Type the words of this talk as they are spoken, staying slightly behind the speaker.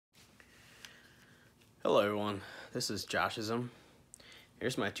Hello everyone, this is Joshism.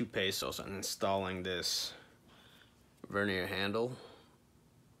 Here's my 2 pesos on installing this Vernier handle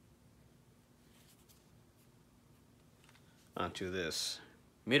onto this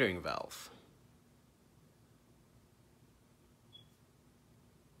metering valve.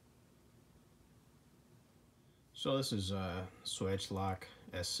 So this is a Swagelok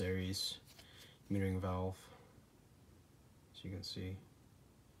S Series metering valve, as you can see.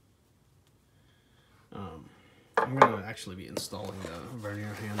 I'm going to actually be installing the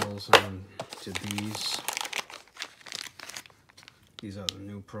Vernier handles onto these. These are the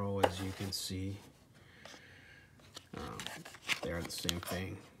New Pro, as you can see. They are the same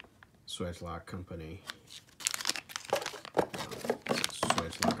thing. Swagelok company.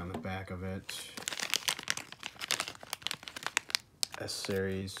 Swagelok on the back of it. S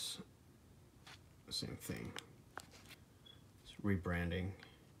Series, same thing. It's rebranding.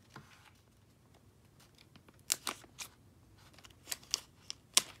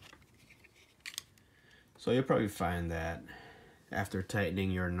 So you'll probably find that after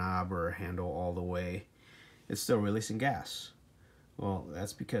tightening your knob or handle all the way, it's still releasing gas. Well,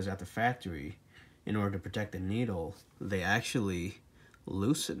 that's because at the factory, in order to protect the needle, they actually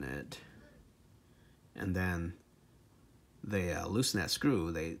loosen it, and then they loosen that screw,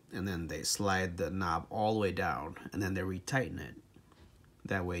 and then they slide the knob all the way down, and then they retighten it.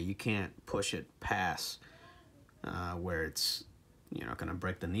 That way you can't push it past where it's gonna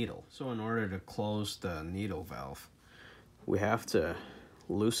break the needle. So in order to close the needle valve, we have to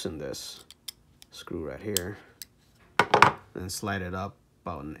loosen this screw right here and slide it up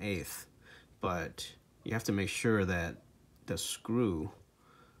about 1/8. But you have to make sure that the screw,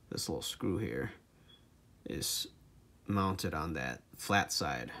 this little screw here, is mounted on that flat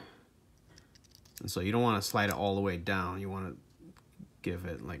side. And so you don't want to slide it all the way down. You want to give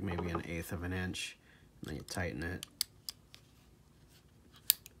it like maybe 1/8 of an inch, and then you tighten it.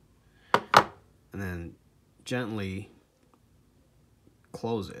 And then gently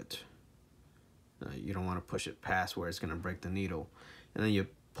close it. You don't want to push it past where it's going to break the needle. And then you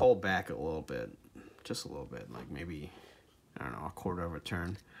pull back a little bit, just a little bit, like maybe, I don't know, 1/4 of a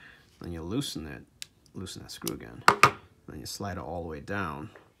turn. Then you loosen it, loosen that screw again. Then you slide it all the way down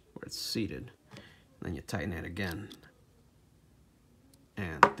where it's seated. Then you tighten it again.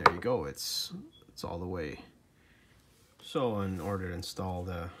 And there you go, it's all the way. So in order to install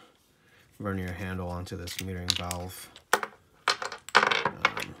the Vernier handle onto this metering valve,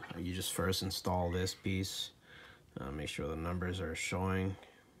 you just first install this piece, make sure the numbers are showing,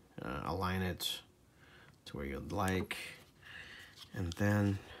 align it to where you'd like, and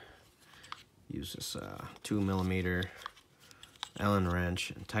then use this 2mm Allen wrench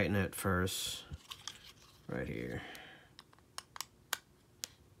and tighten it first right here.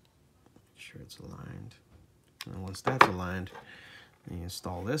 Make sure it's aligned, and once that's aligned, then you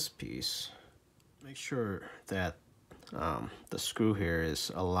install this piece. Make sure that the screw here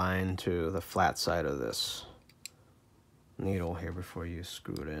is aligned to the flat side of this needle here before you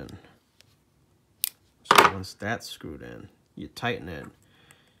screw it in. So once that's screwed in, you tighten it,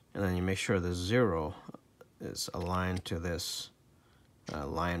 and then you make sure the 0 is aligned to this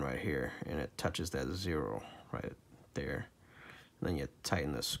line right here, and it touches that 0 right there. And then you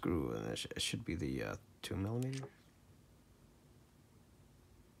tighten the screw, and it should be the 2mm.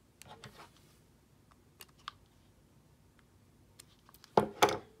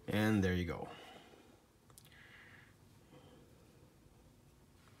 And there you go.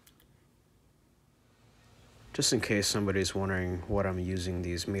 Just in case somebody's wondering what I'm using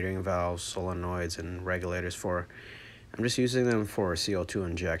these metering valves, solenoids, and regulators for, I'm just using them for CO2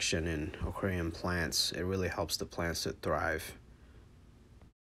 injection in aquarium plants. It really helps the plants to thrive.